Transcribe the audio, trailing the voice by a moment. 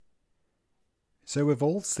So we've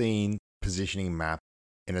all seen positioning map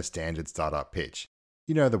in a standard startup pitch.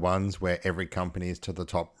 You know, the ones where every company is to the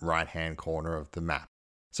top right-hand corner of the map.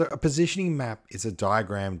 So a positioning map is a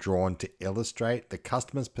diagram drawn to illustrate the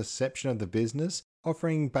customer's perception of the business,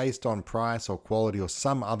 offering based on price or quality or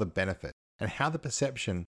some other benefit, and how the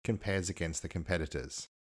perception compares against the competitors.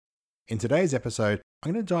 In today's episode,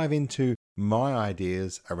 I'm going to dive into my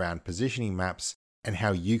ideas around positioning maps and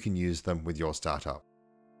how you can use them with your startup.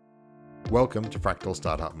 Welcome to Fractal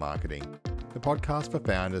Startup Marketing, the podcast for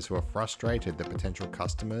founders who are frustrated that potential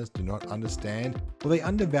customers do not understand or they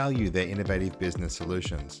undervalue their innovative business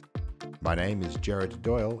solutions. My name is Jared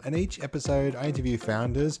Doyle, and each episode I interview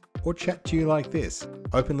founders or chat to you like this,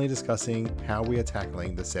 openly discussing how we are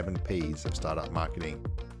tackling the 7 Ps of startup marketing.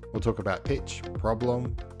 We'll talk about pitch,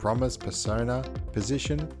 problem, promise, persona,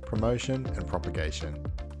 position, promotion, and propagation.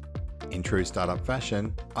 In true startup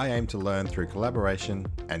fashion, I aim to learn through collaboration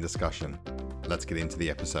and discussion. Let's get into the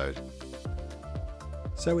episode.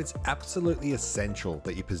 So it's absolutely essential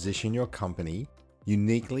that you position your company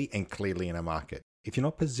uniquely and clearly in a market. If you're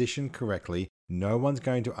not positioned correctly, no one's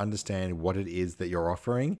going to understand what it is that you're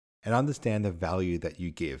offering and understand the value that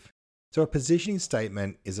you give. So a positioning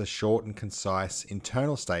statement is a short and concise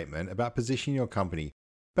internal statement about positioning your company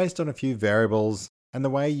based on a few variables and the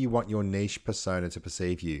way you want your niche persona to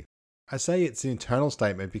perceive you. I say it's an internal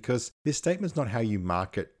statement because this statement is not how you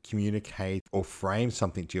market, communicate, or frame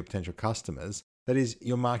something to your potential customers. That is,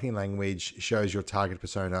 your marketing language shows your target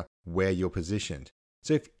persona where you're positioned.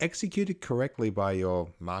 So if executed correctly by your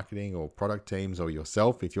marketing or product teams or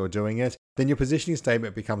yourself, if you're doing it, then your positioning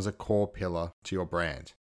statement becomes a core pillar to your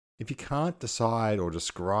brand. If you can't decide or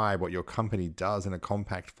describe what your company does in a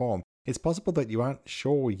compact form, it's possible that you aren't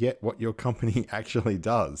sure yet what your company actually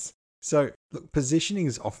does. So, look, positioning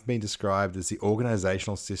has often been described as the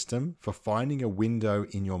organizational system for finding a window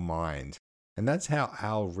in your mind. And that's how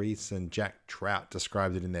Al Ries and Jack Trout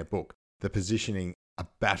described it in their book, The Positioning, A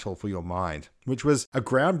Battle for Your Mind, which was a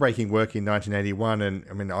groundbreaking work in 1981.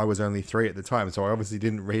 And I was only 3 at the time, so I obviously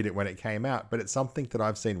didn't read it when it came out, but it's something that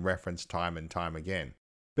I've seen referenced time and time again.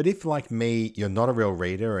 But if, like me, you're not a real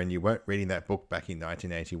reader and you weren't reading that book back in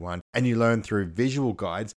 1981 and you learn through visual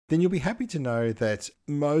guides, then you'll be happy to know that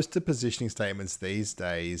most of positioning statements these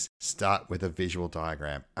days start with a visual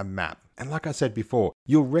diagram, a map. And like I said before,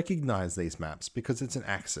 you'll recognize these maps because it's an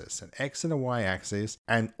axis, an X and a Y axis,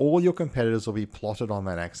 and all your competitors will be plotted on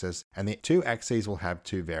that axis, and the 2 axes will have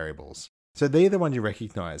 2 variables. So they're the ones you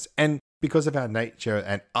recognize. And because of our nature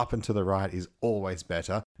and up and to the right is always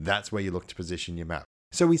better, that's where you look to position your map.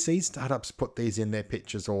 So we see startups put these in their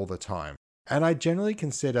pitches all the time. And I generally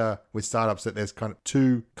consider with startups that there's kind of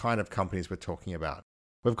 2 kind of companies we're talking about.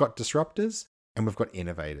 We've got disruptors and we've got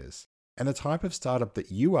innovators. And the type of startup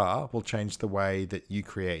that you are will change the way that you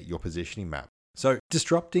create your positioning map. So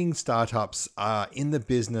disrupting startups are in the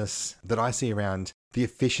business that I see around the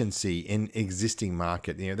efficiency in existing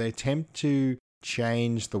market. They attempt to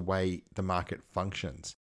change the way the market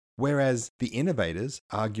functions. Whereas the innovators,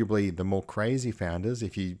 arguably the more crazy founders,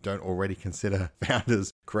 if you don't already consider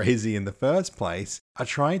founders crazy in the first place, are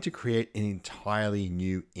trying to create an entirely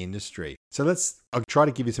new industry. So I'll try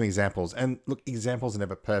to give you some examples. And look, examples are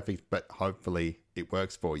never perfect, but hopefully it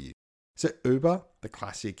works for you. So Uber, the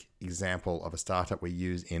classic example of a startup we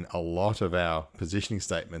use in a lot of our positioning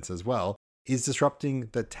statements as well, is disrupting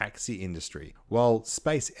the taxi industry, while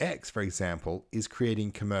SpaceX, for example, is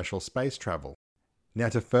creating commercial space travel. Now,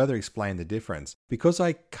 to further explain the difference, because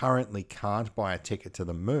I currently can't buy a ticket to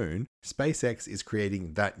the moon, SpaceX is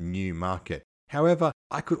creating that new market. However,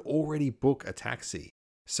 I could already book a taxi.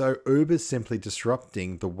 So Uber's simply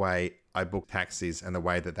disrupting the way I book taxis and the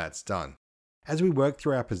way that that's done. As we work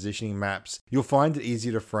through our positioning maps, you'll find it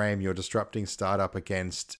easier to frame your disrupting startup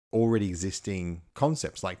against already existing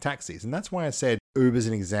concepts like taxis. And that's why I said Uber's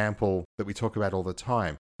an example that we talk about all the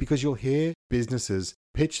time, because you'll hear businesses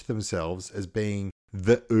pitch themselves as being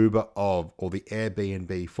the Uber of, or the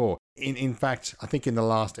Airbnb for. In fact, I think in the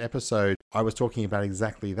last episode, I was talking about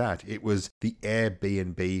exactly that. It was the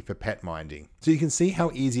Airbnb for pet minding. So you can see how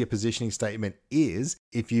easy a positioning statement is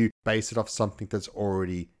if you base it off something that's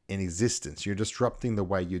already in existence. You're disrupting the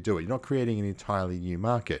way you do it. You're not creating an entirely new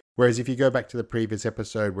market. Whereas if you go back to the previous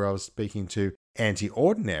episode where I was speaking to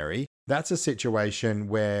Anti-Ordinary, that's a situation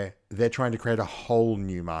where they're trying to create a whole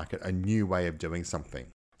new market, a new way of doing something.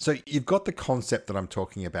 So you've got the concept that I'm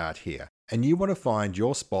talking about here, and you want to find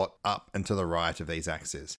your spot up and to the right of these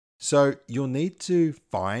axes. So you'll need to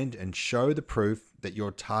find and show the proof that your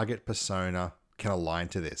target persona can align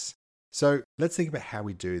to this. So let's think about how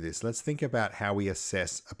we do this. Let's think about how we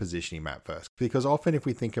assess a positioning map first, because often if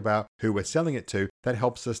we think about who we're selling it to, that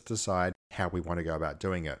helps us decide how we want to go about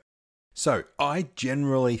doing it. So I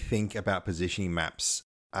generally think about positioning maps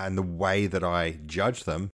and the way that I judge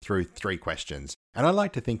them through 3 questions. And I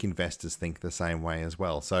like to think investors think the same way as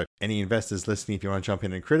well. So any investors listening, if you want to jump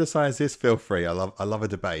in and criticize this, feel free. I love a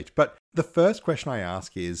debate. But the first question I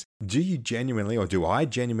ask is, do you genuinely, or do I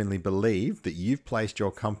genuinely believe that you've placed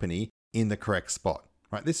your company in the correct spot?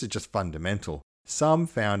 Right? This is just fundamental. Some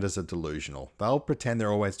founders are delusional. They'll pretend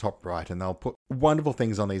they're always top right and they'll put wonderful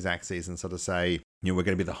things on these axes and sort of say, we're going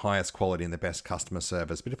to be the highest quality and the best customer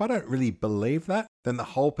service. But if I don't really believe that, then the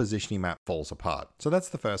whole positioning map falls apart. So that's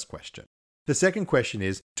the first question. The second question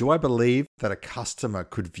is, do I believe that a customer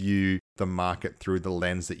could view the market through the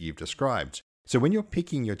lens that you've described? So when you're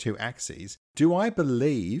picking your 2 axes, do I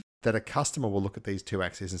believe that a customer will look at these 2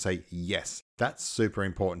 axes and say, yes, that's super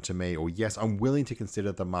important to me, or yes, I'm willing to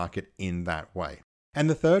consider the market in that way? And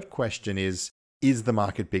the third question is the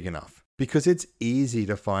market big enough? Because it's easy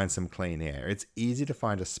to find some clean air. It's easy to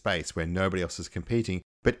find a space where nobody else is competing.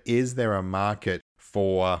 But is there a market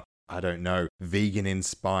for,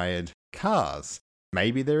 vegan-inspired cars?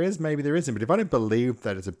 Maybe there is, maybe there isn't. But if I don't believe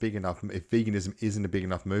that it's if veganism isn't a big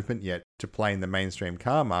enough movement yet to play in the mainstream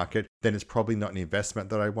car market, then it's probably not an investment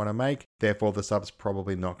that I want to make. Therefore, the sub's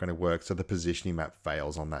probably not going to work. So the positioning map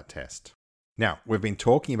fails on that test. Now, we've been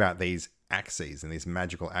talking about these axes and these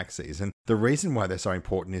magical axes. And the reason why they're so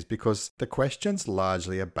important is because the questions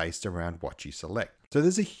largely are based around what you select. So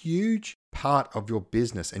there's a huge part of your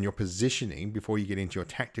business and your positioning before you get into your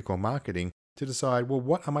tactical marketing to decide, well,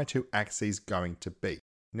 what are my 2 axes going to be?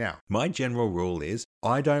 Now, my general rule is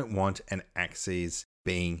I don't want an axis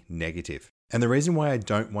being negative. And the reason why I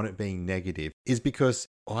don't want it being negative is because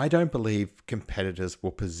I don't believe competitors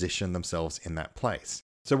will position themselves in that place.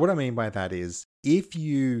 So what I mean by that is if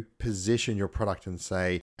you position your product and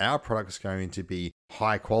say, our product is going to be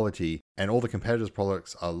high quality and all the competitors'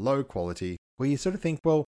 products are low quality, well, you sort of think,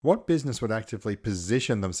 well, what business would actively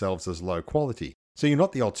position themselves as low quality? So you're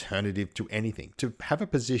not the alternative to anything. To have a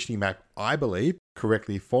positioning map, I believe,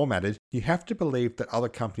 correctly formatted, you have to believe that other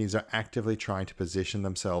companies are actively trying to position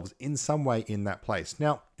themselves in some way in that place.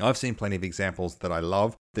 Now, I've seen plenty of examples that I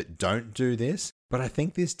love that don't do this, but I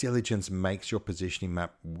think this diligence makes your positioning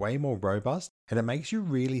map way more robust, and it makes you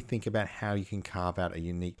really think about how you can carve out a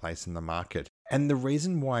unique place in the market. And the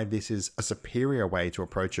reason why this is a superior way to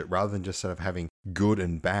approach it rather than just sort of having good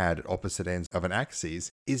and bad at opposite ends of an axis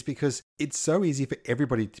is because it's so easy for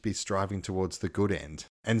everybody to be striving towards the good end.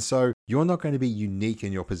 And so you're not going to be unique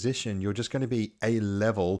in your position. You're just going to be a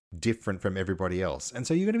level different from everybody else. And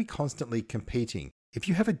so you're going to be constantly competing. If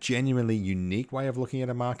you have a genuinely unique way of looking at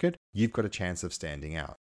a market, you've got a chance of standing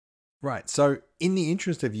out. Right, so in the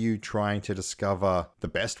interest of you trying to discover the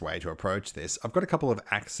best way to approach this, I've got a couple of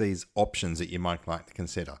axes options that you might like to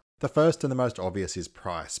consider. The first and the most obvious is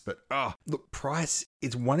price, but look, price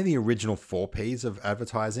is one of the original 4 Ps of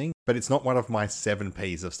advertising, but it's not one of my 7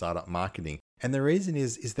 Ps of startup marketing. And the reason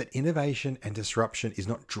is that innovation and disruption is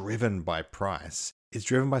not driven by price, it's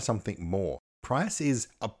driven by something more. Price is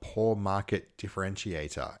a poor market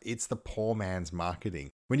differentiator. It's the poor man's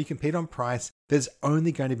marketing. When you compete on price, there's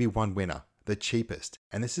only going to be one winner, the cheapest.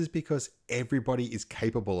 And this is because everybody is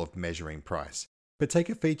capable of measuring price. But take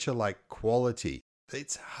a feature like quality.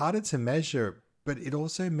 It's harder to measure, but it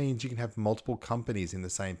also means you can have multiple companies in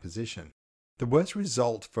the same position. The worst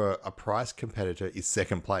result for a price competitor is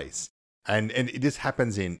second place. And this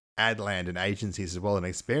happens in ad land and agencies as well. And I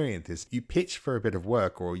experience this. You pitch for a bit of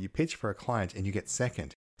work or you pitch for a client and you get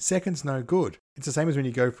second. Second's no good. It's the same as when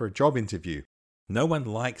you go for a job interview. No one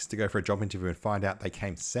likes to go for a job interview and find out they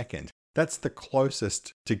came second. That's the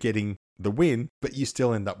closest to getting the win, but you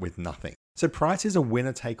still end up with nothing. So price is a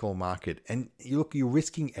winner-take-all market, and you're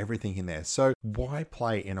risking everything in there. So why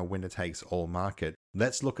play in a winner-takes-all market?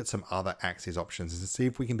 Let's look at some other axis options and see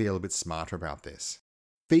if we can be a little bit smarter about this.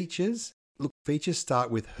 Features. Look, features start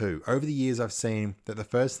with who. Over the years, I've seen that the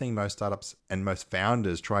first thing most startups and most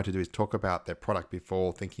founders try to do is talk about their product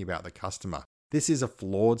before thinking about the customer. This is a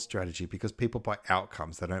flawed strategy because people buy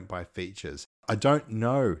outcomes, they don't buy features. I don't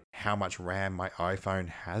know how much RAM my iPhone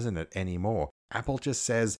has in it anymore. Apple just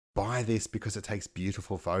says, buy this because it takes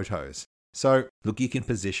beautiful photos. So look, you can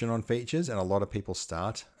position on features and a lot of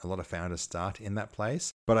founders start in that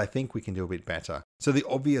place, but I think we can do a bit better. So the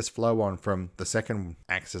obvious flow on from the second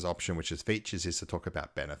axis option, which is features, is to talk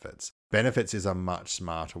about benefits. Benefits is a much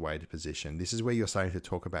smarter way to position. This is where you're starting to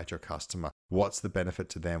talk about your customer. What's the benefit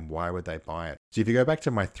to them? Why would they buy it? So if you go back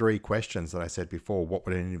to my 3 questions that I said before, what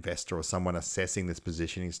would an investor or someone assessing this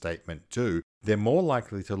positioning statement do? they're more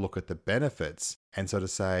likely to look at the benefits and sort of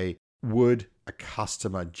say, would a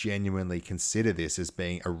customer genuinely consider this as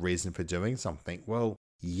being a reason for doing something? Well,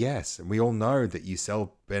 yes. And we all know that you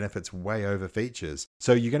sell benefits way over features.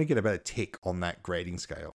 So you're going to get about a tick on that grading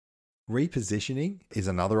scale. Repositioning is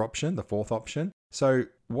another option, the fourth option. So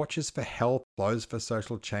watches for health, clothes for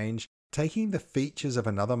social change. Taking the features of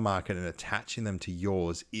another market and attaching them to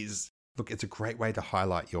yours is, look, it's a great way to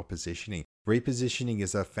highlight your positioning. Repositioning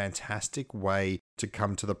is a fantastic way to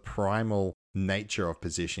come to the primal nature of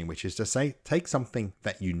positioning, which is to say, take something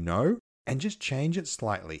that you know and just change it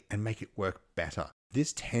slightly and make it work better.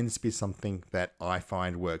 This tends to be something that I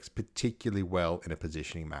find works particularly well in a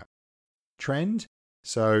positioning map. Trend,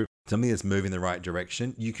 so something that's moving in the right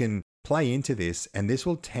direction, you can play into this and this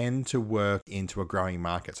will tend to work into a growing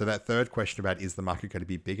market. So that third question about is the market going to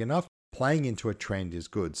be big enough? Playing into a trend is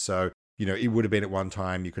good. So, it would have been at one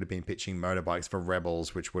time, you could have been pitching motorbikes for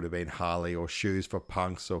rebels, which would have been Harley, or shoes for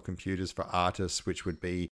punks, or computers for artists, which would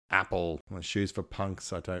be Apple. Well, shoes for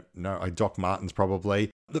punks, I don't know. Doc Martens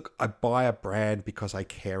probably. Look, I buy a brand because I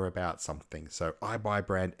care about something. So I buy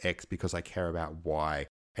brand X because I care about Y.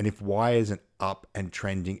 And if Y is an up and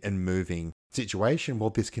trending and moving situation,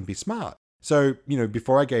 well, this can be smart. So,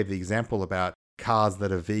 before I gave the example about cars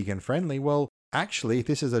that are vegan friendly, well, actually, if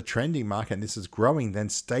this is a trending market and this is growing, then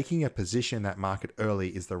staking a position in that market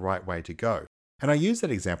early is the right way to go. And I use that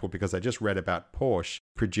example because I just read about Porsche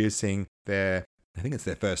producing I think it's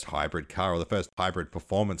their first hybrid car, or the first hybrid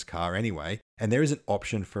performance car anyway. And there is an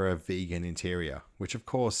option for a vegan interior, which of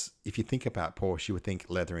course, if you think about Porsche, you would think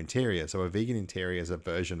leather interior. So a vegan interior is a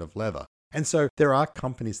version of leather. And so there are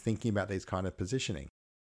companies thinking about these kind of positioning.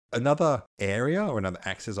 Another area or another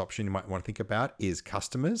access option you might want to think about is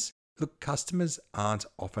customers. Look, customers aren't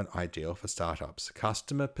often ideal for startups.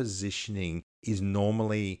 Customer positioning is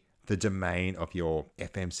normally the domain of your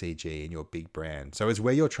FMCG and your big brand. So it's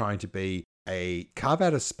where you're trying to carve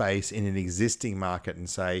out a space in an existing market and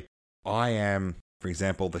say, I am, for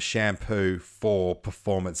example, the shampoo for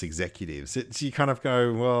performance executives. You kind of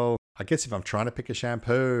go, well, I guess if I'm trying to pick a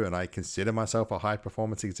shampoo and I consider myself a high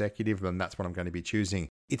performance executive, then that's what I'm going to be choosing.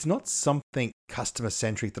 It's not something customer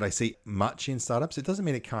centric that I see much in startups. It doesn't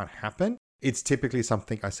mean it can't happen. It's typically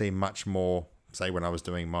something I see much more, say, when I was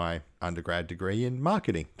doing my undergrad degree in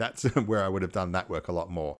marketing. That's where I would have done that work a lot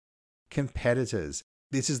more. Competitors.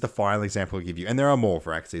 This is the final example I'll give you. And there are more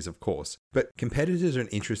for Axes, of course. But competitors are an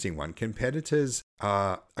interesting one. Competitors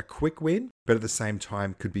are a quick win, but at the same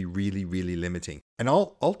time could be really, really limiting. And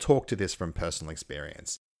I'll talk to this from personal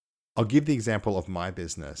experience. I'll give the example of my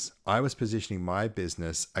business. I was positioning my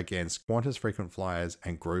business against Qantas Frequent Flyers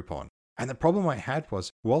and Groupon. And the problem I had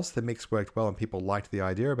was, whilst the mix worked well and people liked the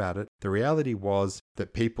idea about it, the reality was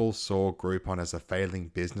that people saw Groupon as a failing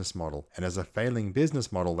business model. And as a failing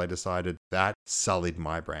business model, they decided that sullied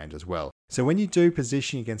my brand as well. So when you do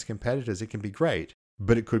positioning against competitors, it can be great,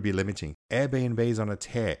 but it could be limiting. Airbnb's on a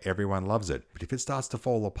tear. Everyone loves it. But if it starts to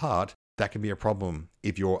fall apart, that can be a problem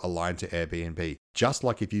if you're aligned to Airbnb. Just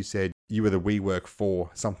like if you said you were the WeWork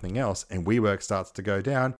for something else and WeWork starts to go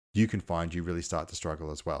down, you can find you really start to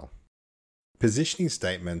struggle as well. Positioning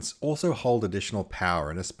statements also hold additional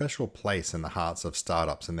power and a special place in the hearts of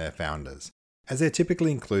startups and their founders, as they're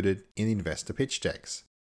typically included in investor pitch decks.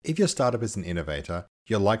 If your startup is an innovator,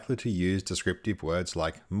 you're likely to use descriptive words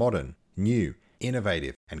like modern, new,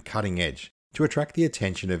 innovative, and cutting edge to attract the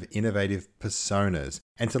attention of innovative personas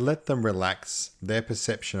and to let them relax their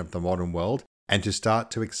perception of the modern world and to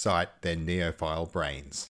start to excite their neophile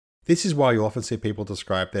brains. This is why you often see people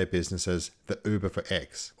describe their business as the Uber for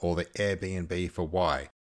X or the Airbnb for Y.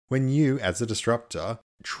 When you, as a disruptor,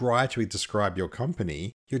 try to describe your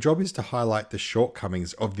company, your job is to highlight the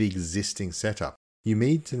shortcomings of the existing setup. You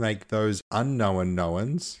need to make those unknown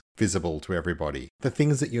knowns visible to everybody, the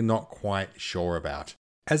things that you're not quite sure about.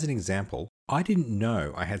 As an example, I didn't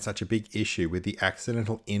know I had such a big issue with the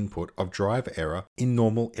accidental input of driver error in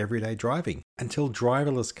normal everyday driving until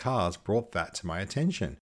driverless cars brought that to my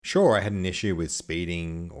attention. Sure, I had an issue with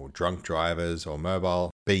speeding or drunk drivers or mobile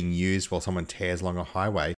being used while someone tears along a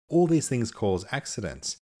highway. All these things cause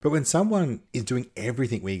accidents. But when someone is doing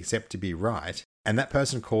everything we accept to be right and that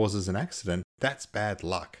person causes an accident, that's bad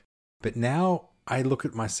luck. But now I look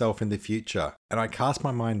at myself in the future and I cast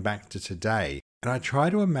my mind back to today and I try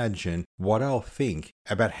to imagine what I'll think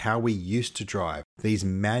about how we used to drive these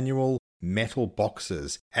manual metal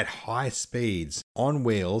boxes at high speeds on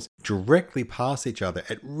wheels directly past each other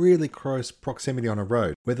at really close proximity on a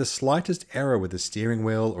road, where the slightest error with the steering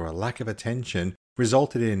wheel or a lack of attention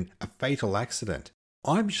resulted in a fatal accident.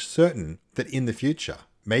 I'm certain that in the future,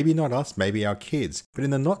 maybe not us, maybe our kids, but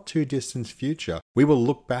in the not too distant future, we will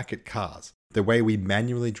look back at cars, the way we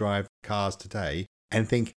manually drive cars today and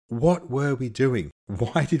think, what were we doing?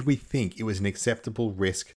 Why did we think it was an acceptable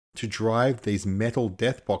risk to drive these metal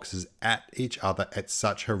death boxes at each other at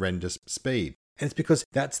such horrendous speed? And it's because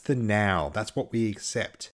that's the now. That's what we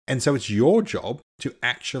accept. And so it's your job to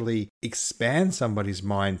actually expand somebody's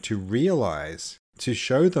mind to realize, to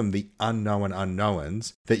show them the unknown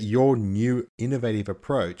unknowns, that your new innovative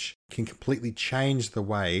approach can completely change the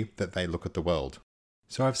way that they look at the world.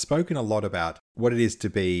 So I've spoken a lot about what it is to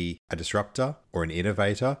be a disruptor or an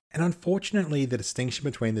innovator. And unfortunately, the distinction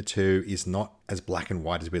between the two is not as black and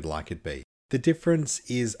white as we'd like it be. The difference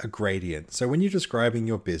is a gradient. So when you're describing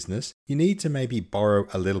your business, you need to maybe borrow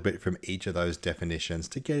a little bit from each of those definitions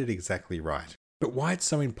to get it exactly right. But why it's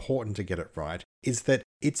so important to get it right is that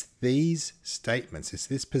it's these statements, it's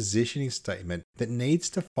this positioning statement that needs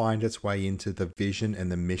to find its way into the vision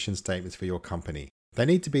and the mission statements for your company. They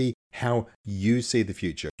need to be how you see the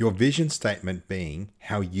future. Your vision statement being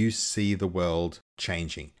how you see the world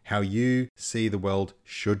changing, how you see the world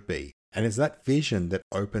should be. And it's that vision that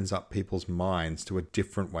opens up people's minds to a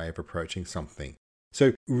different way of approaching something.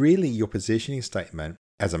 So really your positioning statement,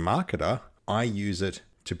 as a marketer, I use it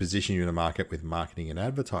to position you in the market with marketing and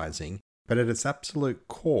advertising. But at its absolute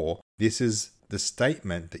core, this is the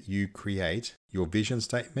statement that you create. Your vision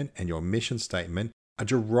statement and your mission statement are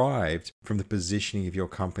derived from the positioning of your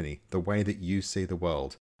company, the way that you see the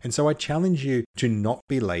world. And so I challenge you to not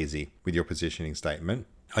be lazy with your positioning statement.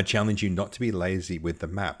 I challenge you not to be lazy with the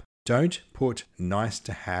map. Don't put nice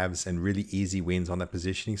to haves and really easy wins on that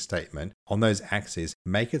positioning statement on those axes.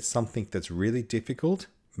 Make it something that's really difficult,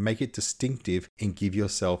 make it distinctive, and give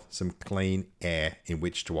yourself some clean air in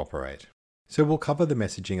which to operate. So we'll cover the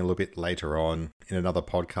messaging a little bit later on in another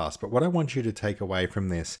podcast, but what I want you to take away from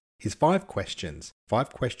this is 5 questions.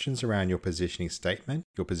 5 questions around your positioning statement,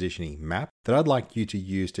 your positioning map, that I'd like you to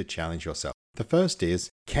use to challenge yourself. The first is,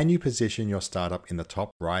 can you position your startup in the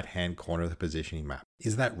top right-hand corner of the positioning map?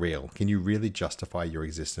 Is that real? Can you really justify your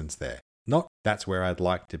existence there? Not, that's where I'd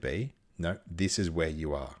like to be. No, this is where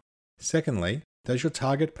you are. Secondly, does your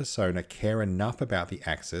target persona care enough about the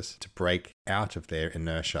axis to break out of their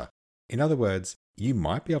inertia? In other words, you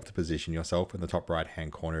might be able to position yourself in the top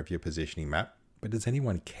right-hand corner of your positioning map, but does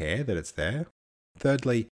anyone care that it's there?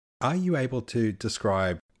 Thirdly, are you able to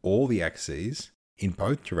describe all the axes in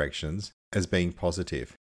both directions as being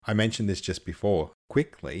positive? I mentioned this just before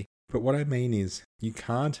quickly, but what I mean is you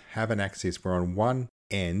can't have an axis where on one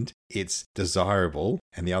end it's desirable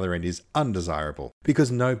and the other end is undesirable,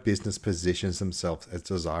 because no business positions themselves as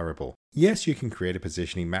desirable. Yes, you can create a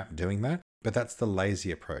positioning map doing that, but that's the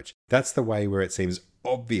lazy approach. That's the way where it seems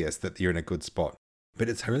obvious that you're in a good spot. But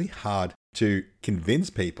it's really hard to convince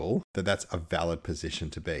people that that's a valid position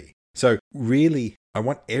to be. So really, I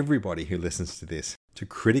want everybody who listens to this to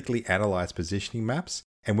critically analyze positioning maps.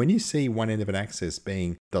 And when you see one end of an axis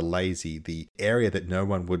being the lazy, the area that no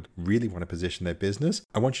one would really want to position their business,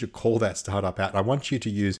 I want you to call that startup out. I want you to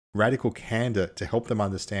use radical candor to help them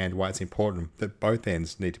understand why it's important that both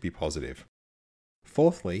ends need to be positive.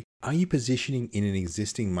 Fourthly, are you positioning in an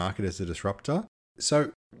existing market as a disruptor?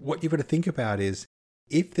 So what you've got to think about is,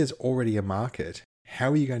 if there's already a market,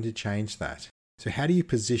 how are you going to change that? So how do you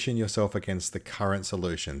position yourself against the current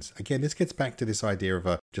solutions? Again, this gets back to this idea of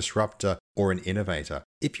a disruptor or an innovator.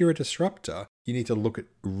 If you're a disruptor, you need to look at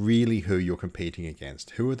really who you're competing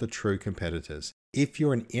against. Who are the true competitors? If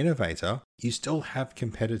you're an innovator, you still have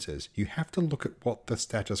competitors. You have to look at what the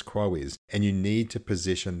status quo is, and you need to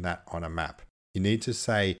position that on a map. You need to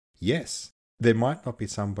say, yes, there might not be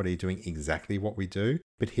somebody doing exactly what we do,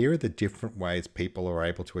 but here are the different ways people are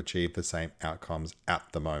able to achieve the same outcomes at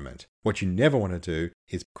the moment. What you never want to do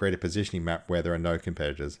is create a positioning map where there are no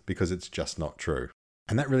competitors, because it's just not true.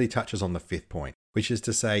 And that really touches on the 5th point, which is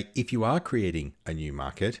to say, if you are creating a new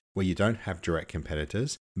market where you don't have direct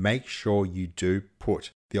competitors, make sure you do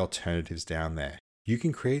put the alternatives down there. You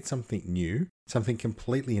can create something new, something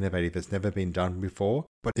completely innovative that's never been done before,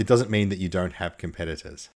 but it doesn't mean that you don't have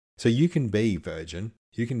competitors. So you can be Virgin,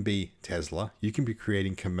 you can be Tesla, you can be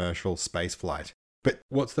creating commercial space flight. But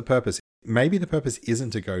what's the purpose? Maybe the purpose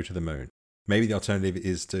isn't to go to the moon. Maybe the alternative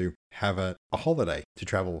is to have a holiday, to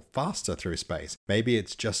travel faster through space. Maybe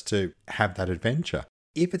it's just to have that adventure.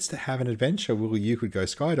 If it's to have an adventure, well, you could go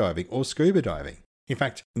skydiving or scuba diving. In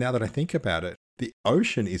fact, now that I think about it, the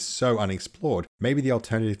ocean is so unexplored. Maybe the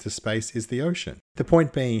alternative to space is the ocean. The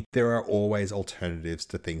point being, there are always alternatives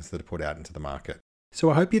to things that are put out into the market. So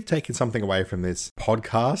I hope you've taken something away from this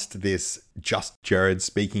podcast, this Just Jared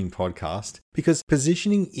speaking podcast, because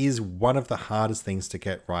positioning is one of the hardest things to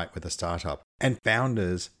get right with a startup. And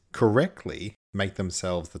founders correctly make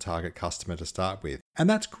themselves the target customer to start with. And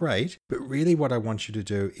that's great, but really what I want you to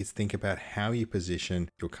do is think about how you position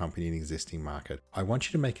your company in an existing market. I want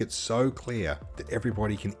you to make it so clear that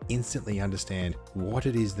everybody can instantly understand what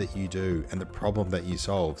it is that you do and the problem that you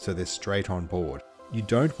solve, so they're straight on board. You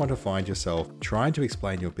don't want to find yourself trying to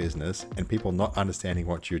explain your business and people not understanding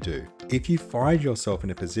what you do. If you find yourself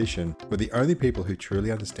in a position where the only people who truly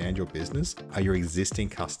understand your business are your existing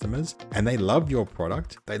customers and they love your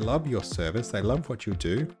product, they love your service, they love what you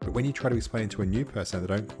do, but when you try to explain it to a new person and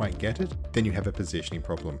they don't quite get it, then you have a positioning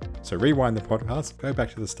problem. So rewind the podcast, go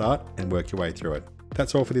back to the start and work your way through it.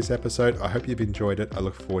 That's all for this episode. I hope you've enjoyed it. I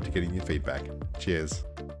look forward to getting your feedback. Cheers.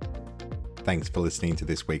 Thanks for listening to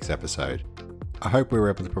this week's episode. I hope we were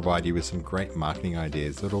able to provide you with some great marketing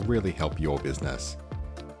ideas that will really help your business.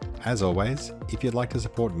 As always, if you'd like to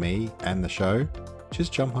support me and the show,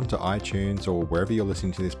 just jump onto iTunes or wherever you're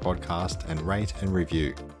listening to this podcast and rate and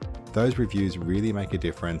review. Those reviews really make a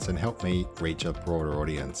difference and help me reach a broader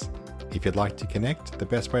audience. If you'd like to connect, the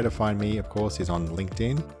best way to find me, of course, is on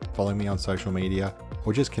LinkedIn, following me on social media,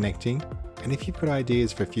 or just connecting. And if you've got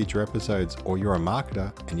ideas for future episodes or you're a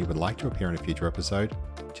marketer and you would like to appear in a future episode,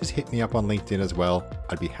 just hit me up on LinkedIn as well.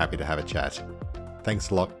 I'd be happy to have a chat. Thanks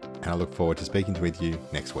a lot, and I look forward to speaking with you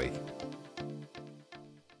next week.